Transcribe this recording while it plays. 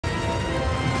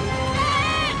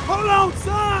Hold on,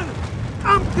 son!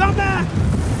 I'm coming!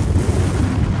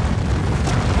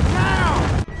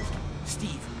 Now!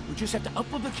 Steve, we just have to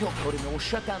upload the kill code and then we'll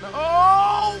shut down the...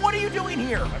 Oh, what are you doing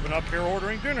here? I've been up here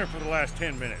ordering dinner for the last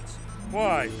 10 minutes.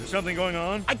 Why? Is there something going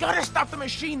on? I gotta stop the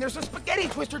machine. There's a spaghetti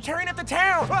twister tearing up the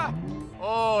town. Ah.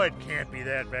 Oh, it can't be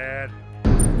that bad.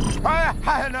 I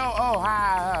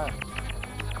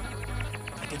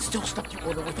can still stop the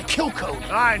order with the kill code.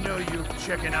 I know you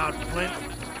checking out, Flint.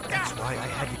 That's why I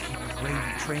had to keep the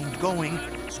gravy train going,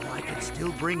 so I could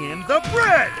still bring in the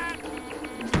bread!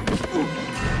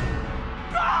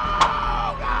 Go!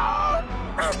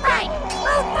 Move right!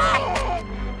 Move right!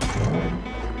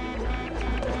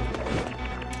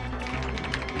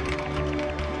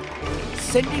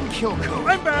 Sending kill code.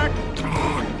 I'm back!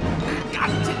 Got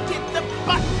to get the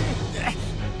button!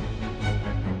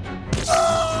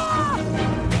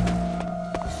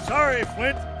 Sorry,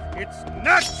 Flint. It's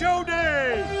Nacho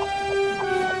Day!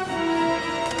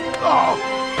 Oh!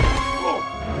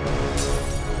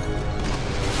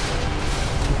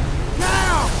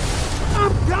 Now!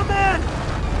 I'm coming!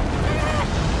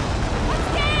 I'm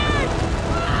scared!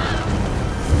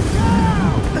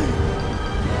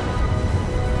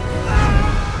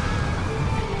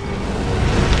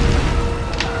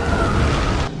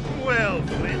 Well,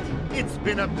 Flint, it's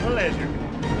been a pleasure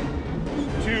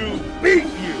to beat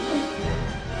you!